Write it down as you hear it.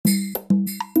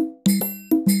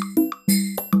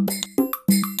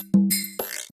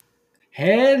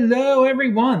Hello,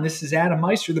 everyone. This is Adam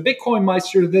Meister, the Bitcoin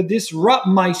Meister, the Disrupt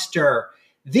Meister.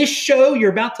 This show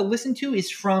you're about to listen to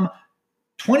is from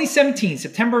 2017,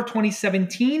 September of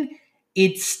 2017.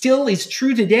 It still is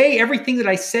true today. Everything that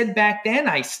I said back then,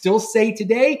 I still say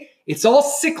today. It's all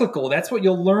cyclical. That's what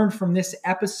you'll learn from this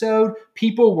episode.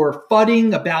 People were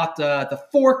fudding about the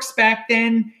forks back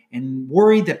then and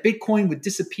worried that Bitcoin would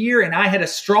disappear. And I had a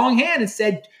strong hand and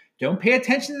said, don't pay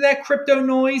attention to that crypto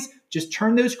noise. Just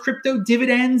turn those crypto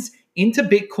dividends into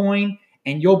Bitcoin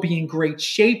and you'll be in great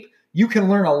shape. You can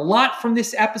learn a lot from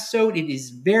this episode. It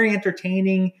is very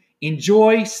entertaining.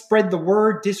 Enjoy, spread the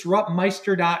word,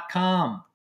 disruptmeister.com.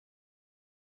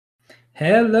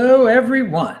 Hello,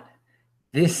 everyone.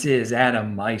 This is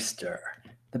Adam Meister,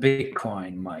 the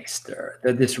Bitcoin Meister,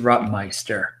 the Disrupt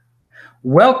Meister.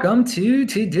 Welcome to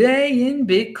Today in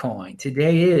Bitcoin.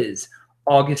 Today is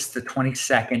August the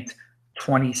 22nd,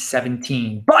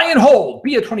 2017. Buy and hold,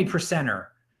 be a 20%er.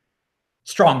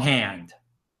 Strong hand.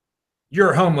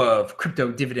 Your home of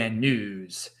crypto dividend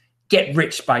news. Get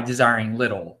rich by desiring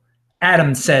little.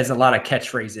 Adam says a lot of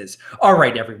catchphrases. All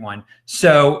right, everyone.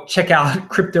 So check out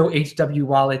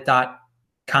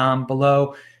cryptohwwallet.com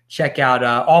below. Check out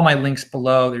all my links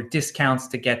below. There are discounts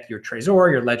to get your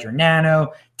Trezor, your Ledger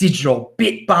Nano, digital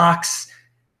Bitbox.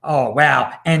 Oh,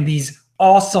 wow. And these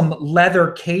awesome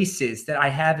leather cases that I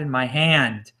have in my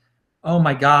hand. Oh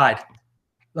my God.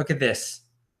 Look at this.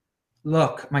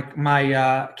 Look,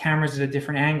 my camera's at a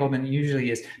different angle than it usually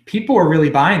is. People are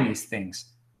really buying these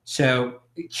things. So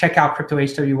check out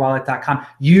cryptohwwallet.com.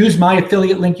 Use my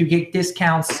affiliate link. You get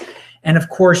discounts. And of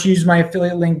course, use my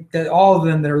affiliate link, all of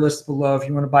them that are listed below if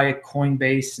you want to buy at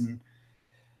Coinbase and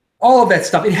all of that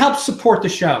stuff. It helps support the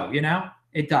show, you know?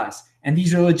 It does. And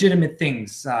these are legitimate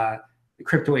things. The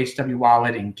Crypto HW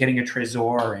Wallet and getting a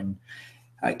Trezor and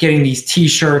getting these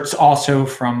t-shirts also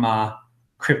from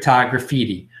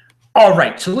Cryptograffiti. All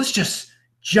right, so let's just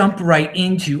jump right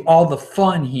into all the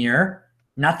fun here.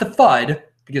 Not the FUD,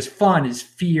 because fun is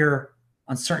fear,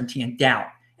 uncertainty, and doubt.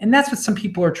 And that's what some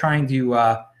people are trying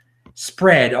to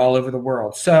spread all over the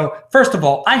world. So first of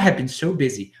all, I have been so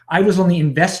busy. I was on the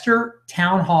Investor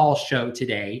Town Hall show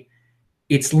today.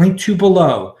 It's linked to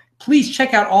below. Please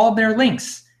check out all of their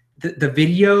links. The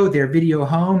video, their video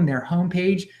home, their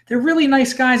homepage. They're really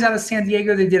nice guys out of San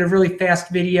Diego. They did a really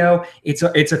fast video. It's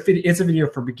a video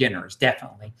for beginners,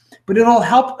 definitely. But it'll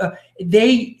help.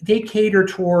 They cater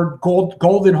toward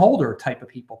golden holder type of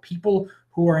people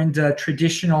who are into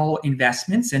traditional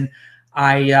investments. And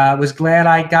I was glad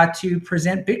I got to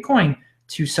present Bitcoin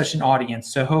to such an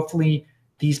audience. So hopefully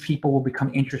these people will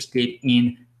become interested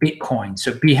in Bitcoin.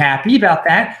 So be happy about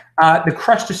that. The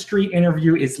Crush the Street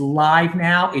interview is live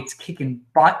now. It's kicking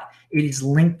butt. It is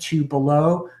linked to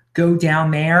below. Go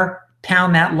down there,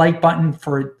 pound that like button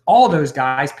for all those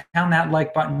guys. Pound that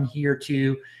like button here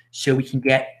too, so we can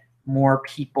get more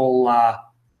people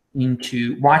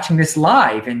into watching this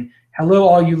live. And hello,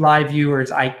 all you live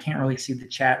viewers. I can't really see the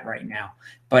chat right now,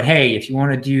 but hey, if you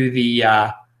want to do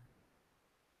the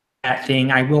that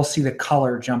thing, I will see the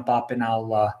color jump up, and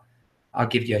I'll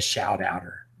give you a shout out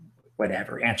or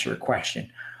whatever, answer a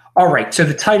question. All right, so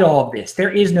the title of this,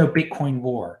 there is no Bitcoin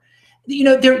war. You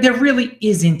know, there really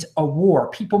isn't a war.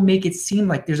 People make it seem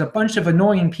like there's a bunch of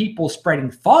annoying people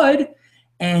spreading FUD,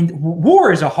 and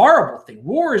war is a horrible thing.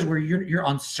 War is where you're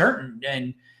uncertain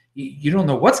and you don't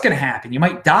know what's going to happen. You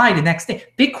might die the next day.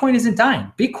 Bitcoin isn't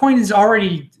dying. Bitcoin has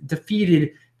already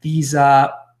defeated these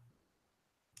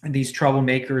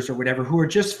troublemakers or whatever who are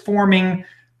just forming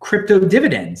crypto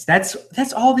dividends. That's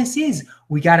all this is.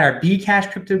 We got our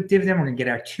Bcash crypto dividend. We're gonna get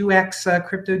our 2x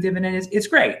crypto dividend. It's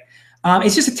great.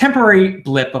 It's just a temporary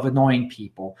blip of annoying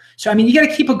people. So I mean, you got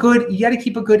to keep a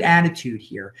good attitude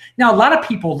here. Now, a lot of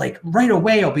people like right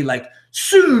away will be like,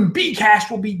 soon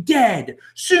Bcash will be dead.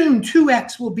 Soon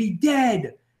 2x will be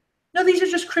dead. No, these are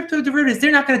just crypto derivatives.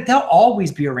 They'll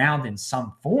always be around in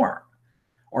some form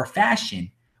or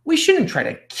fashion. We shouldn't try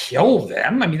to kill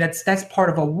them. I mean, that's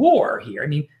part of a war here. I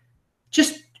mean,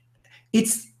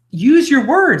 use your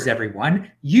words, everyone.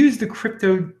 Use the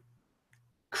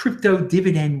crypto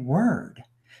dividend word.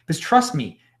 Because trust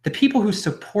me, the people who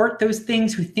support those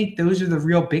things, who think those are the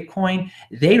real Bitcoin,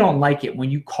 they don't like it when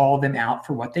you call them out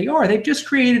for what they are. They've just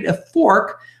created a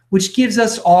fork which gives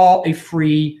us all a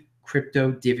free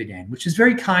crypto dividend, which is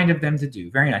very kind of them to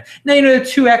do. Very nice. Now, you know, the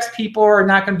 2x people are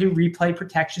not going to do replay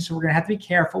protection, so we're going to have to be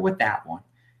careful with that one.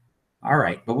 All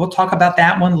right, but we'll talk about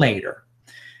that one later.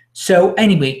 So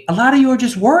anyway, a lot of you are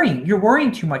just worrying. You're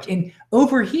worrying too much. And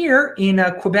over here in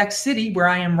Quebec City, where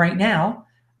I am right now,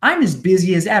 I'm as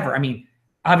busy as ever. I mean,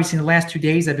 obviously in the last 2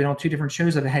 days, I've been on 2 different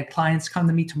shows. I've had clients come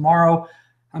to me tomorrow.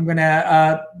 I'm going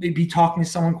to be talking to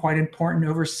someone quite important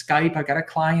over Skype. I got a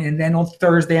client. And then on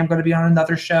Thursday, I'm going to be on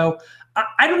another show.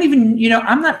 I don't even,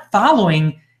 I'm not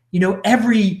following,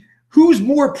 every who's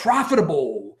more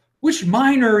profitable, which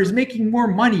miner is making more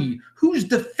money, who's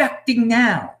defecting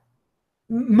now.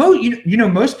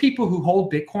 Most people who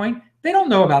hold Bitcoin, they don't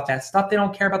know about that stuff. They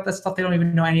don't care about that stuff. They don't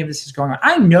even know any of this is going on.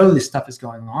 I know this stuff is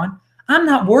going on. I'm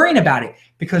not worrying about it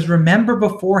because remember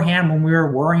beforehand when we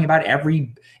were worrying about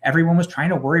everyone was trying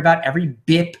to worry about every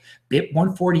BIP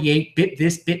 148, BIP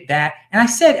this, BIP that. And I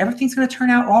said, everything's going to turn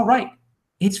out all right.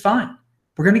 It's fine.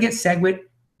 We're going to get SegWit.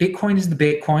 Bitcoin is the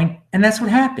Bitcoin. And that's what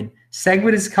happened.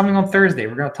 SegWit is coming on Thursday.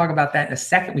 We're going to talk about that in a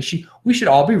second. We should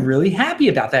all be really happy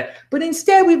about that. But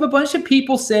instead, we have a bunch of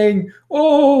people saying,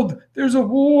 oh, there's a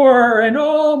war. And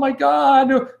oh, my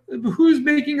God, who's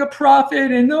making a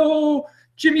profit? And oh,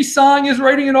 Jimmy Song is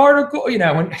writing an article.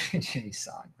 When Jimmy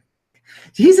Song,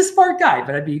 he's a smart guy,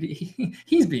 but I mean,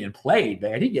 he's being played,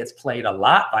 man. He gets played a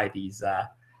lot by these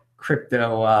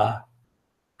crypto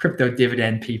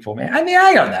dividend people, man. I mean,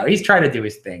 I don't know. He's trying to do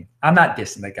his thing. I'm not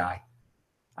dissing the guy.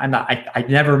 I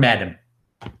never met him.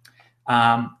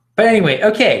 But anyway,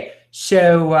 okay.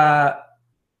 So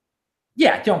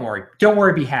yeah, don't worry. Don't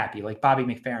worry, be happy. Like Bobby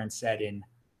McFerrin said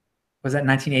was that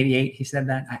 1988? He said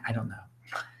that? I don't know.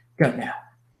 Don't know.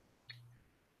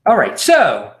 All right,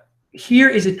 so here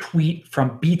is a tweet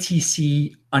from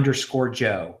BTC_Joe.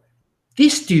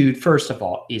 This dude, first of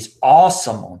all, is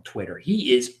awesome on Twitter.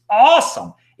 He is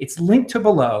awesome. It's linked to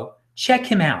below. Check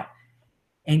him out.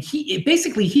 And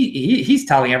he's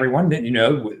telling everyone that,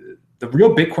 the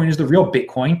real Bitcoin is the real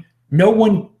Bitcoin.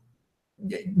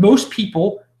 Most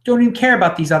people don't even care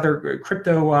about these other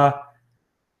crypto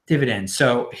dividends.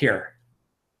 So here.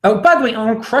 Oh, by the way,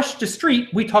 on Crush the Street,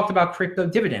 we talked about crypto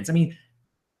dividends. I mean,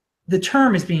 the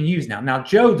term is being used now. Now,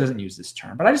 Joe doesn't use this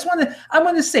term, but I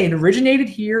want to say it originated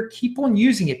here. Keep on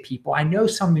using it, people. I know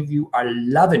some of you are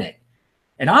loving it,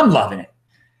 and I'm loving it.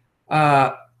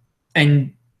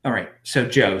 And all right, so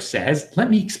Joe says, let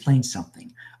me explain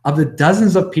something. Of the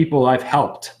dozens of people I've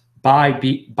helped buy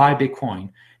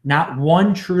Bitcoin, not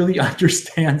one truly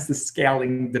understands the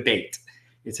scaling debate.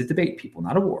 It's a debate, people,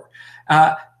 not a war.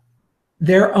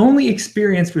 Their only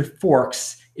experience with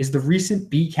forks is the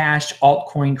recent Bcash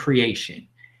altcoin creation.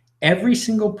 Every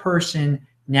single person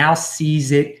now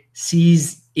sees it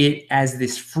as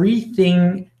this free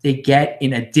thing they get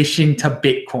in addition to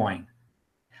Bitcoin.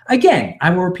 Again,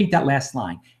 I will repeat that last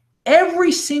line.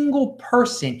 Every single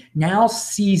person now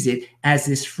sees it as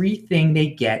this free thing they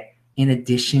get in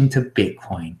addition to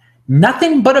Bitcoin.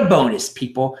 Nothing but a bonus,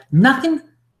 people. Nothing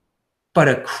but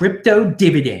a crypto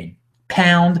dividend.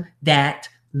 Pound that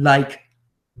like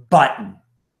button.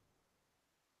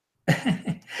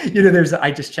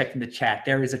 I just checked in the chat.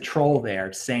 There is a troll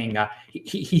there saying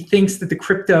he thinks that the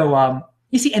crypto,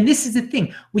 you see, and this is the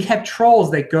thing. We have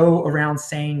trolls that go around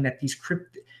saying that these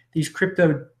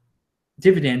crypto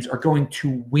dividends are going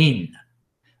to win.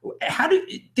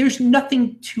 There's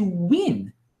nothing to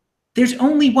win. There's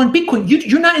only one Bitcoin.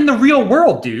 You're not in the real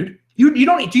world, dude. Do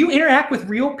you interact with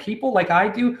real people like I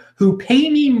do who pay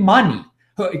me money,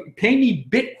 who pay me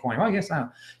Bitcoin? Well, I guess I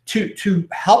don't, to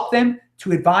help them,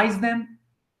 to advise them.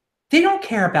 They don't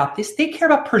care about this. They care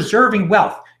about preserving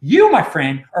wealth. You, my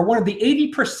friend, are one of the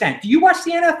 80%. Do you watch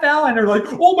the NFL and they're like,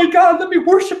 oh my God, let me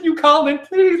worship you, Colin,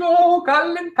 please. Oh,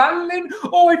 Colin.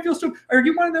 Oh, I feel so. Are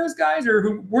you one of those guys or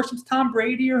who worships Tom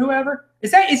Brady or whoever?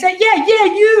 Is that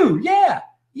you? Yeah.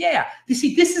 You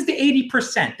see, this is the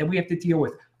 80% that we have to deal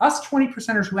with. Us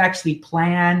 20%ers who actually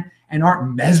plan and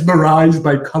aren't mesmerized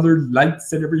by colored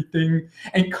lights and everything,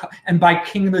 and by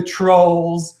King of the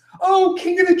Trolls. Oh,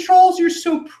 King of the Trolls, you're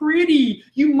so pretty.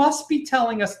 You must be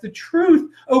telling us the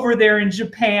truth over there in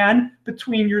Japan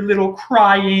between your little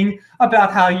crying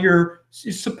about how you're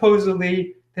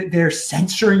supposedly that they're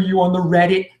censoring you on the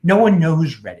Reddit. No one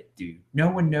knows Reddit, dude. No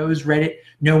one knows Reddit.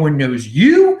 No one knows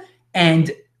you.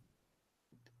 And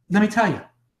let me tell you,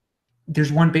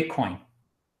 there's one Bitcoin.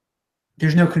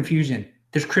 There's no confusion.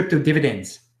 There's crypto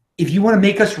dividends. If you want to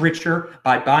make us richer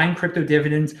by buying crypto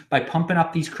dividends, by pumping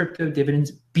up these crypto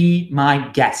dividends, be my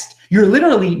guest. You're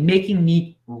literally making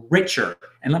me richer.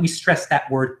 And let me stress that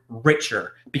word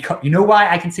richer. Because you know why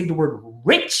I can say the word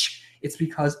rich? It's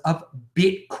because of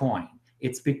Bitcoin.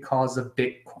 It's because of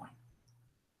Bitcoin.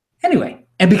 Anyway,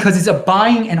 and because it's a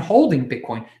buying and holding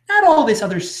Bitcoin, not all this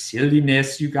other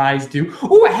silliness you guys do.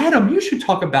 Oh, Adam, you should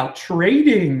talk about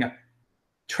trading.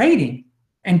 Trading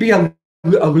and be a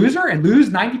loser and lose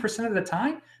 90% of the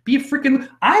time. Be a freaking,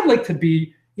 I'd like to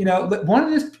be,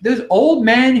 one of those old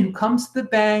men who comes to the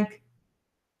bank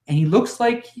And he looks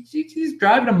like he's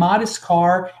driving a modest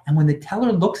car. And when the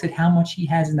teller looks at how much he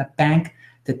has in the bank,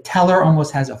 the teller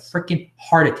almost has a freaking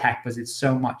heart attack because it's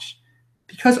so much.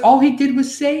 Because all he did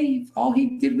was save. All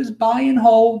he did was buy and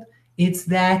hold. It's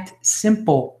that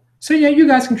simple. So yeah, you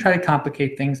guys can try to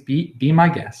complicate things. Be my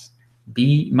guest.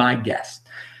 Be my guest.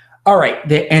 All right.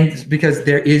 And because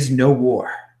there is no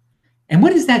war. And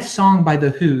what is that song by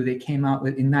The Who they came out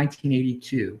with in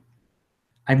 1982?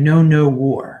 I've known no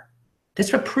war.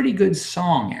 That's a pretty good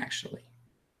song, actually.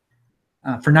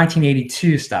 For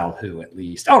 1982 style Who, at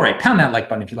least. All right, pound that like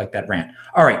button if you like that rant.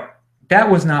 All right, that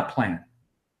was not planned.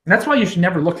 And that's why you should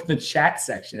never look at the chat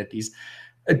section at these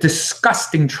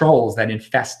disgusting trolls that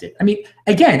infest it. I mean,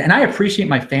 again, and I appreciate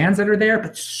my fans that are there,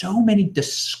 but so many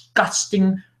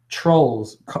disgusting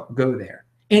trolls go there.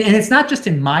 And it's not just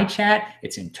in my chat,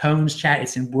 it's in Tone's chat,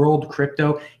 it's in World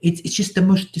Crypto. It's just the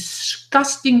most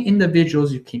disgusting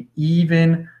individuals you can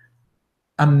even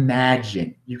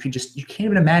imagine. You can't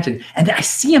even imagine. And I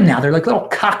see them now. They're like little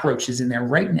cockroaches in there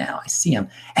right now. I see them.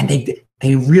 And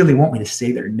they really want me to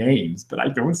say their names, but I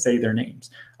don't say their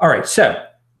names. All right, so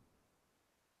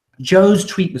Joe's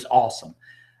tweet was awesome.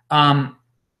 And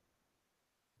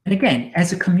again,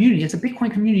 as a community, as a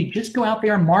Bitcoin community, just go out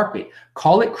there and market.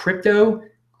 Call it crypto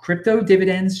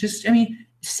dividends. Just, I mean,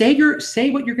 say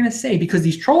what you're going to say, because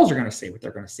these trolls are going to say what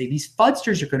they're going to say. These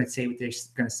fudsters are going to say what they're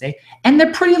going to say. And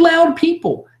they're pretty loud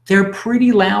people. They're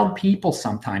pretty loud people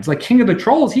sometimes. Like King of the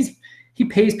Trolls, he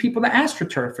pays people to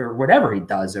AstroTurf or whatever he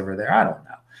does over there. I don't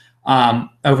know.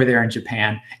 Over there in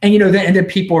Japan. And, and then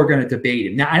people are going to debate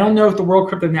him. Now, I don't know if the World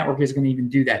Crypto Network is going to even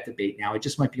do that debate now. It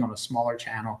just might be on a smaller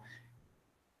channel.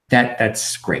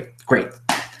 That's great.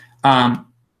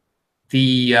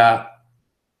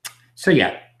 So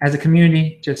yeah, as a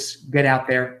community, just get out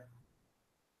there.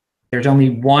 There's only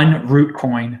one root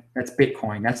coin. That's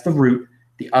Bitcoin. That's the root.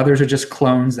 The others are just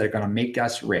clones that are going to make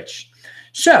us rich.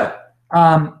 So,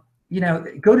 go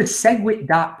to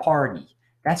segwit.party.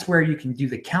 That's where you can do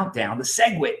the countdown, the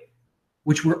Segwit,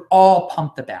 which we're all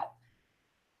pumped about.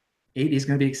 It is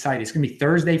going to be exciting. It's going to be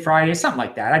Thursday, Friday, something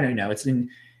like that. I don't know.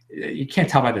 You can't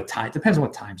tell by the time. It depends on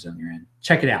what time zone you're in.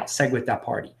 Check it out,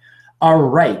 segwit.party. All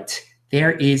right.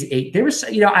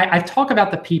 I talk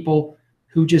about the people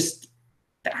who just,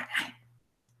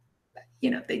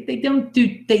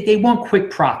 they want quick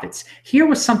profits. Here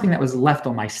was something that was left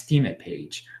on my Steemit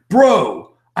page.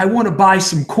 Bro, I want to buy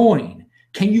some coin.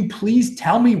 Can you please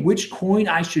tell me which coin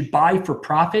I should buy for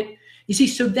profit? You see,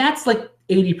 so that's like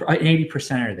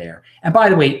 80% are there. And by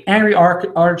the way, Angry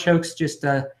Artichokes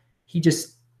he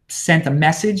just sent a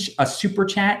message, a super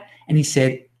chat, and he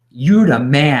said, "You the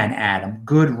man, Adam.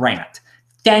 Good rant."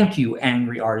 Thank you,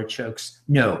 Angry Artichokes.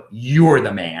 No, you're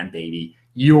the man, baby.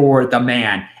 You're the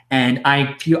man. And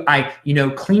I feel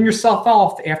clean yourself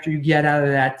off after you get out of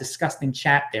that disgusting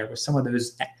chat there with some of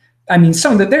those. I mean,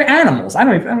 they're animals.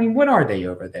 What are they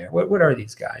over there? What are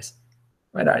these guys?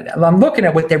 What are they? I'm looking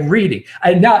at what they're reading.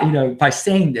 By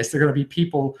saying this, there are going to be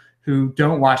people who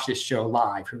don't watch this show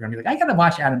live who are going to be like, I got to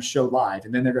watch Adam's show live.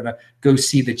 And then they're going to go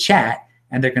see the chat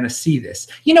and they're going to see this.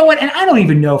 You know what? And I don't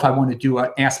even know if I want to do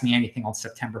Ask Me Anything on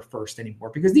September 1st anymore,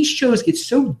 because these shows get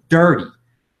so dirty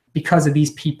because of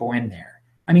these people in there.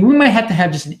 I mean, we might have to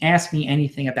have just an Ask Me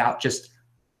Anything about just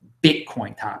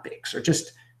Bitcoin topics or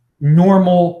just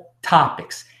normal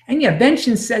topics. And yeah,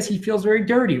 Vention says he feels very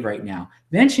dirty right now.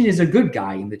 Vention is a good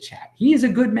guy in the chat. He is a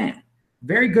good man,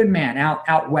 very good man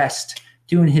out west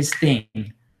doing his thing.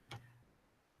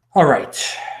 All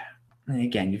right. And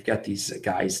again, you've got these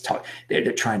guys talk.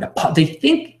 They're trying to. They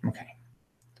think. Okay.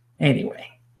 Anyway,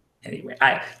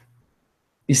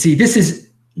 you see, this is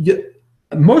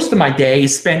most of my day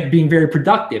is spent being very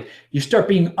productive. You start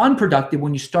being unproductive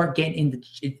when you start getting into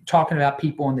talking about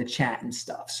people in the chat and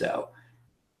stuff. So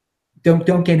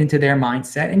don't get into their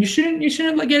mindset, and you shouldn't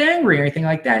get angry or anything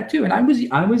like that too. And I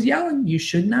was yelling. You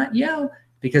should not yell,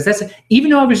 because even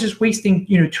though I was just wasting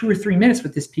 2 or 3 minutes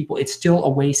with these people, it's still a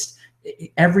waste.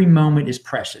 Every moment is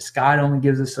precious. God only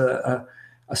gives us a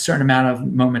certain amount of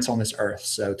moments on this earth.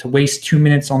 So to waste 2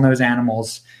 minutes on those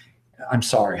animals, I'm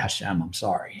sorry, Hashem. I'm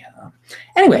sorry.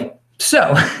 Anyway,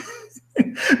 so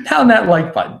pound that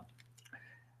like button.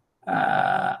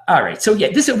 All right. So yeah,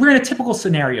 we're in a typical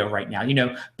scenario right now.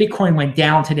 Bitcoin went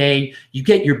down today. You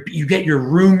get your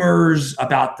rumors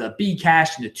about the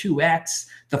Bcash and the 2x,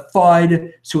 the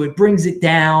FUD. So it brings it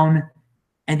down.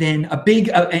 And then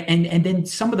and then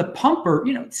some of the pumper,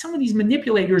 some of these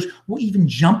manipulators will even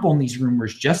jump on these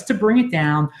rumors just to bring it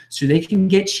down so they can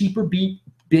get cheaper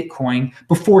Bitcoin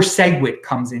before Segwit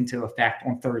comes into effect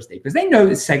on Thursday, because they know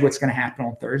that Segwit's going to happen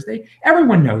on Thursday.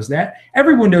 Everyone knows that.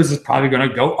 Everyone knows it's probably going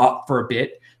to go up for a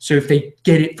bit. So if they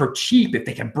get it for cheap, if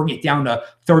they can bring it down to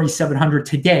 3,700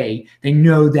 today, they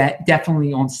know that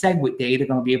definitely on SegWit day, they're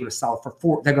going to be able to sell it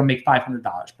for they're going to make $500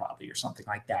 probably or something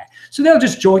like that. So they'll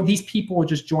just join, these people will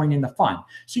just join in the fun.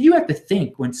 So you have to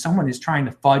think when someone is trying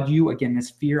to FUD you, again, this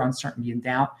fear, uncertainty, and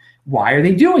doubt, why are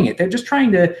they doing it? They're just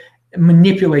trying to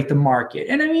manipulate the market.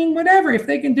 And I mean, whatever, if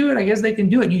they can do it, I guess they can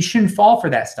do it. You shouldn't fall for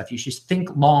that stuff. You should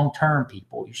think long-term,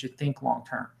 people. You should think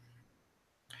long-term.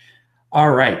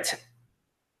 All right.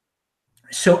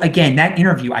 So again, that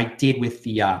interview I did with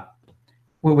the,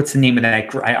 what's the name of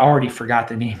that? I already forgot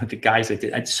the name of the guys I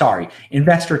did. Sorry,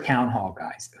 Investor Town Hall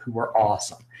guys who were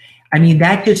awesome. I mean,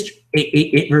 that just,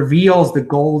 it reveals the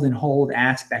gold and hold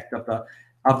aspect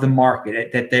of the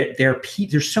market, that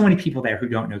there's so many people there who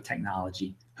don't know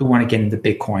technology, who want to get into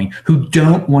Bitcoin, who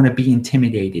don't want to be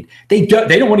intimidated. They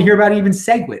don't want to hear about even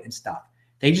SegWit and stuff.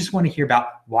 They just want to hear about,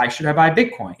 why should I buy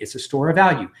Bitcoin? It's a store of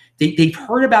value. They've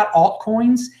heard about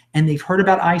altcoins and they've heard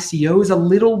about ICOs a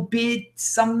little bit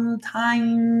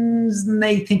sometimes, and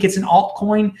they think it's an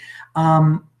altcoin.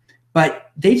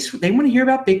 But they want to hear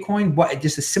about Bitcoin.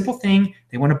 Just a simple thing.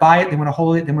 They want to buy it. They want to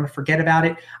hold it. They want to forget about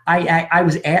it.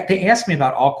 They asked me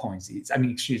about altcoins.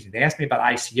 They asked me about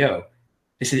ICO.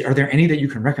 They said, are there any that you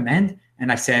can recommend?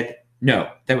 And I said,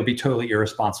 no, that would be totally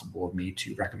irresponsible of me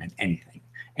to recommend anything,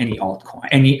 any altcoin,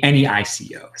 any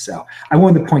ICO. So I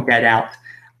wanted to point that out.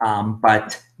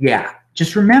 But yeah,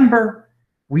 just remember,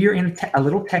 we are in a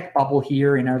little tech bubble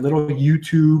here in our little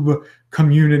YouTube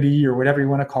community, or whatever you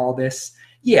want to call this.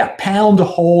 Yeah, Pound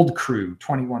Hold Crew,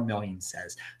 21 million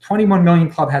says. 21 Million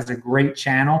Club has a great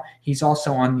channel. He's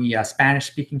also on the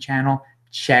Spanish-speaking channel.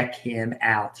 Check him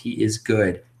out. He is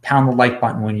good. Pound the like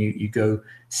button when you go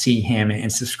see him,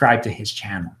 and subscribe to his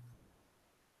channel.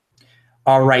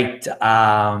 All right.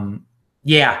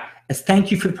 Yeah.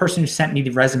 Thank you for the person who sent me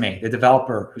the resume, the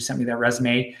developer who sent me that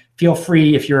resume. Feel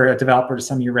free, if you're a developer, to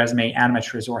send me your resume,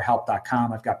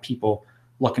 adam@tresorhelp.com. I've got people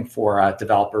looking for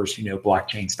developers who know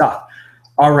blockchain stuff.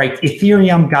 All right.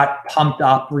 Ethereum got pumped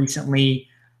up recently.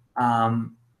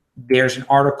 There's an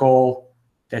article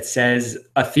that says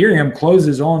Ethereum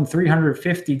closes on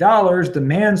 $350.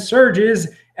 Demand surges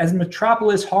as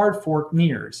Metropolis hard fork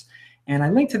nears. And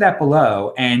I linked to that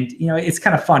below. And it's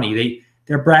kind of funny.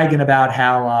 They're bragging about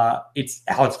how it's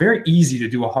very easy to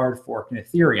do a hard fork in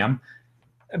Ethereum,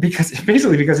 because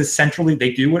it's centrally,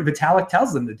 they do what Vitalik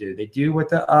tells them to do. They do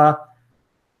what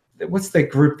what's the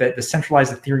group that the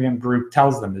centralized Ethereum group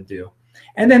tells them to do.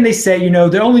 And then they say,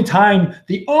 the only time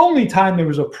there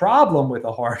was a problem with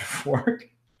a hard fork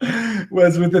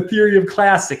was with Ethereum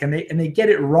Classic, and they get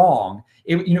it wrong.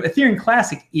 Ethereum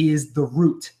Classic is the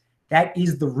root. That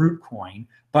is the root coin.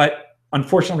 But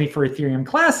unfortunately for Ethereum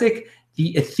Classic,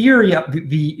 the Ethereum,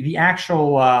 the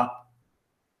actual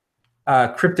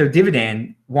crypto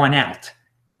dividend won out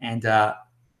and got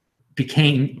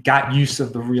use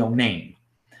of the real name.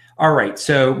 All right.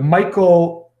 So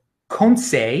Michael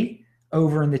Conce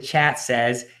over in the chat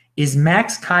says, is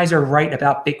Max Keiser right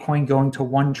about Bitcoin going to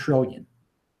 1 trillion?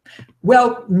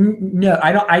 Well, no,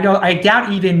 I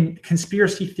doubt even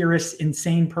conspiracy theorist,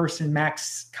 insane person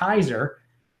Max Keiser,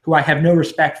 who I have no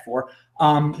respect for,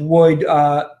 would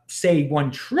say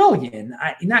 1 trillion.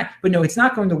 But no, it's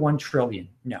not going to 1 trillion.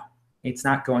 No, it's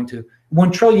not going to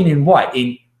 1 trillion in what?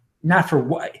 Not for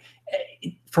what?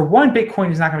 For one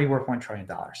Bitcoin is not going to be worth $1 trillion.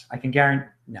 I can guarantee.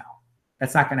 No,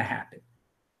 that's not going to happen.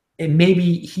 And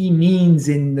maybe he means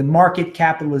in the market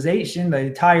capitalization, the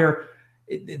entire.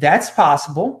 That's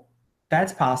possible.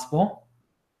 That's possible.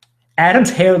 Adam's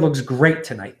hair looks great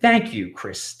tonight. Thank you,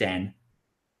 Chris Sten.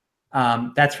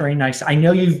 That's very nice. I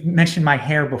know you've mentioned my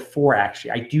hair before,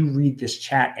 actually. I do read this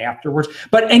chat afterwards.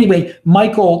 But anyway,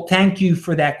 Michael, thank you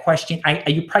for that question.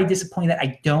 You're probably disappointed that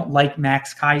I don't like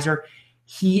Max Keiser.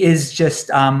 He is just,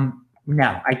 no,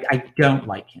 I don't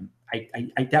like him.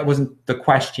 That wasn't the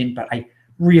question, but I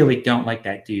really don't like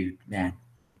that dude, man.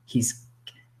 He's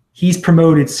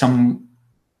promoted some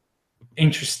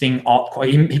interesting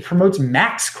altcoin. He promotes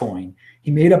Maxcoin.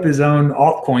 He made up his own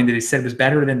altcoin that he said was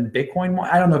better than Bitcoin.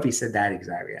 I don't know if he said that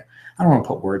exactly. I don't want to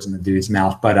put words in the dude's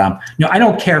mouth, but no, I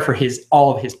don't care for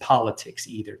all of his politics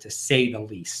either, to say the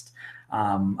least.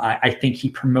 I think he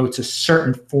promotes a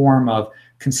certain form of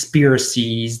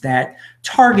conspiracies that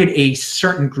target a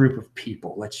certain group of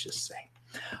people, let's just say.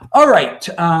 All right.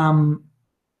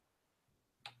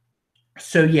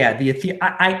 So yeah,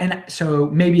 so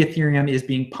maybe Ethereum is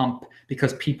being pumped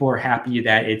because people are happy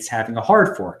that it's having a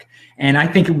hard fork. And I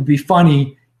think it would be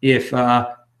funny if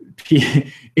not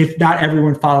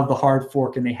everyone followed the hard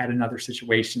fork and they had another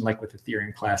situation like with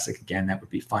Ethereum Classic again. That would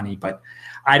be funny, but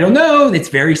I don't know. It's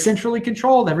very centrally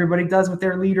controlled. Everybody does what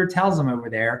their leader tells them over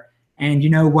there. And you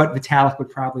know what Vitalik would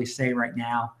probably say right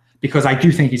now? Because I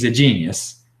do think he's a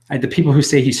genius. The people who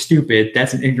say he's stupid,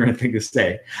 that's an ignorant thing to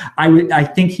say. I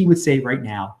think he would say right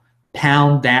now,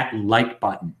 pound that like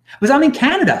button. Because I'm in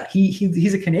Canada.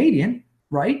 He's a Canadian,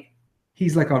 right?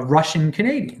 He's like a Russian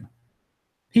Canadian.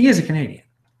 He is a Canadian.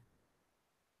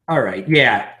 All right.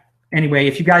 Yeah. Anyway,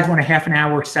 if you guys want a half an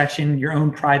hour session, your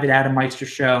own private Adam Meister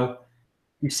show,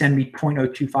 you send me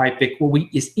 0.025 Bitcoin. Well,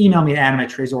 just email me at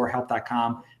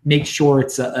adam@tresorhelp.com. Make sure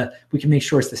it's we can make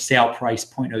sure it's the sale price,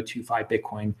 0.025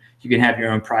 Bitcoin. You can have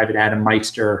your own private Adam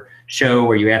Meister show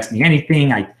where you ask me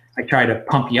anything. I try to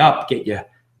pump you up, get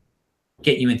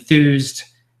you enthused.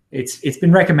 It's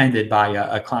been recommended by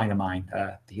a client of mine.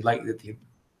 He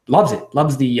loves it,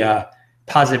 loves the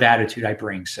positive attitude I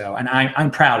bring. So, and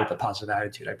I'm proud of the positive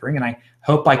attitude I bring, and I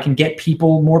hope I can get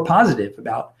people more positive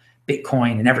about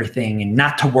Bitcoin and everything, and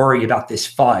not to worry about this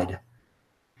FUD.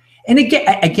 And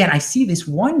again, I see this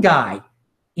one guy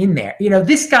in there. You know,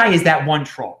 this guy is that one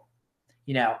troll.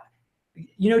 You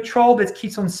know, troll that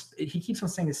keeps on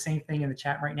saying the same thing in the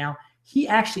chat right now. He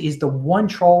actually is the one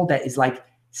troll that is like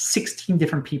 16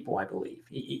 different people, I believe.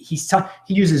 He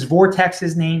uses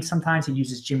Vortex's name sometimes. He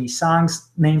uses Jimmy Song's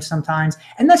name sometimes,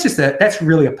 and that's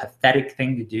really a pathetic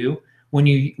thing to do when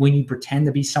you pretend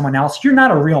to be someone else. You're not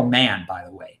a real man, by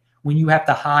the way, when you have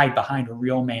to hide behind a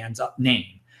real man's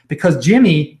name, because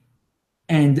Jimmy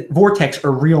and Vortex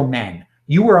are real men.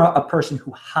 You are a person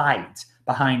who hides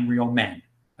behind real men,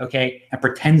 okay, and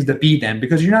pretends to be them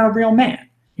because you're not a real man.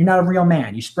 You're not a real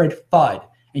man. You spread FUD.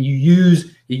 And you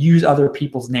use other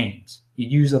people's names. You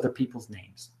use other people's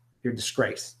names. You're a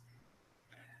disgrace.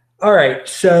 All right.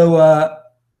 So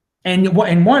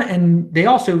and they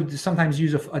also sometimes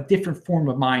use a different form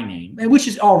of my name, which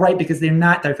is all right because they're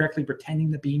not directly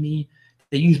pretending to be me.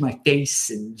 They use my face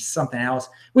and something else,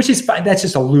 which is fine. That's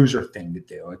just a loser thing to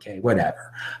do. Okay,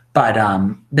 whatever. But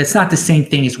that's not the same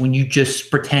thing as when you just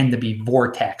pretend to be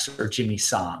Vortex or Jimmy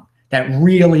Song. That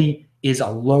really is a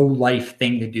low life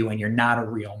thing to do, and you're not a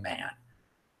real man.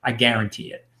 I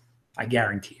guarantee it. I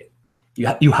guarantee it.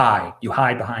 You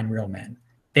hide behind real men.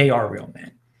 They are real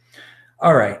men.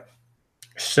 All right.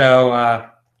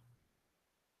 So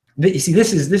you see,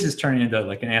 this is turning into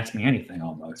like an Ask Me Anything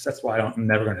almost. That's why I'm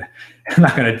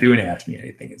not gonna do an Ask Me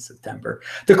Anything in September.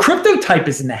 The crypto type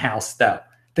is in the house though.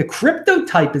 The crypto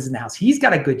type is in the house. He's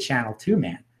got a good channel too,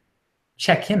 man.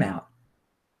 Check him out.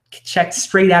 Check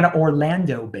straight out of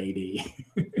Orlando, baby.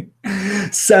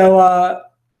 So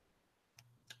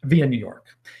via New York.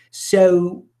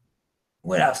 So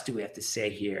what else do we have to say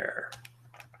here?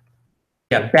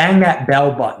 Yeah, bang that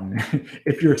bell button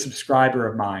if you're a subscriber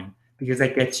of mine, because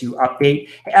that gets you update.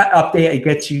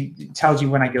 It tells you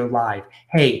when I go live.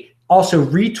 Hey, also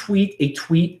retweet a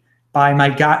tweet by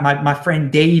my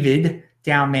friend David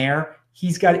down there.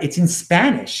 It's in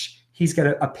Spanish. He's got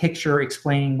a picture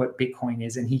explaining what Bitcoin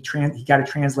is, and he got it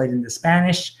translated into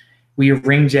Spanish. We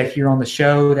arranged that here on the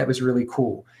show. That was really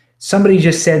cool. Somebody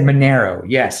just said Monero.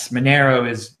 Yes, Monero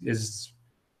is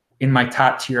in my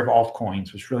top tier of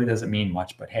altcoins, which really doesn't mean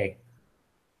much, but hey.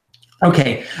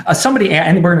 Okay,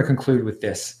 and we're going to conclude with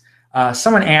this.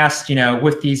 Someone asked,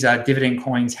 with these dividend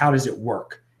coins, how does it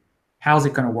work? How's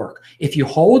it going to work? If you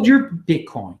hold your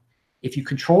Bitcoin, if you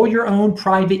control your own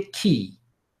private key,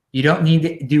 you don't need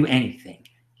to do anything.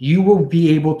 You will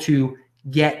be able to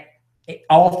get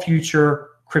all future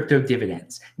crypto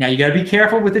dividends. Now you got to be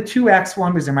careful with the 2x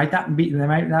one, because there might not be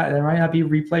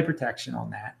replay protection on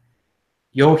that.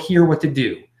 You'll hear what to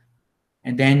do,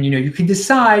 and then you can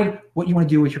decide what you want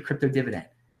to do with your crypto dividend.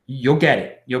 You'll get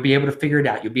it. You'll be able to figure it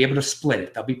out. You'll be able to split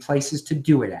it. There'll be places to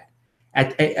do it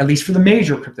at least for the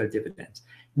major crypto dividends.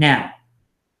 Now,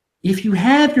 if you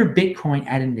have your Bitcoin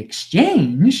at an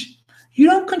exchange, you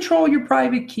don't control your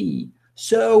private key.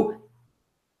 So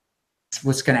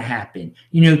what's going to happen?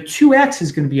 2x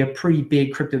is going to be a pretty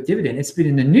big crypto dividend. It's been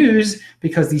in the news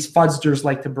because these fudsters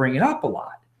like to bring it up a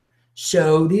lot.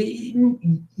 So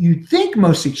you think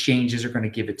most exchanges are going to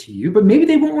give it to you, but maybe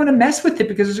they won't want to mess with it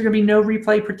because there's going to be no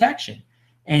replay protection.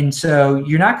 And so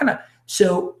you're not going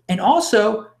to. And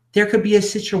also there could be a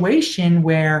situation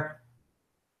where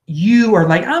you are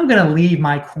like, I'm going to leave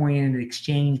my coin in an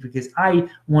exchange because I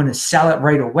want to sell it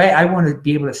right away. I want to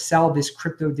be able to sell this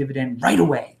crypto dividend right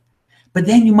away. But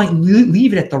then you might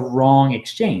leave it at the wrong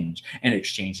exchange, an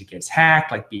exchange that gets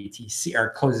hacked like BTC or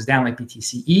closes down like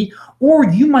BTCE, or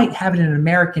you might have it in an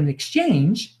American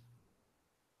exchange,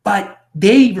 but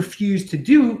they refuse to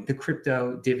do the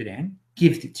crypto dividend,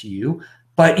 gives it to you.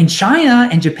 But in China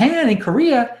and Japan and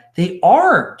Korea, they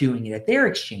are doing it at their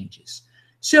exchanges.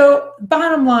 So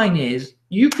bottom line is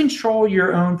you control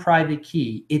your own private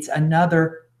key. It's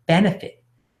another benefit.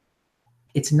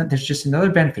 there's just another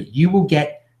benefit. You will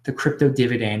get the crypto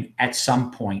dividend at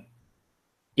some point.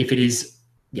 If it is,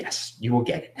 yes, you will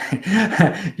get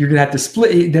it. You're going to have to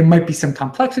split. There might be some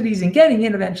complexities in getting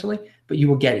it eventually, but you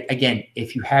will get it. Again,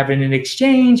 if you have it in an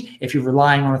exchange, if you're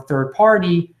relying on a third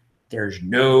party, there's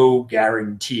no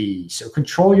guarantee. So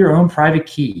control your own private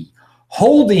key.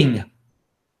 Holding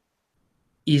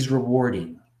is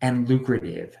rewarding and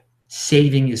lucrative.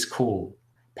 Saving is cool.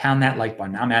 Pound that like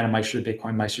button. I'm Adam Meister, the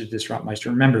Bitcoin Meister, Disrupt Meister.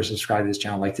 Remember, subscribe to this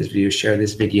channel, like this video, share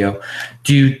this video.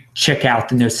 Do check out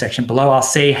the notes section below. I'll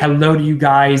say hello to you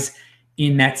guys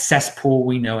in that cesspool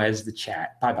we know as the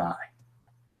chat. Bye-bye.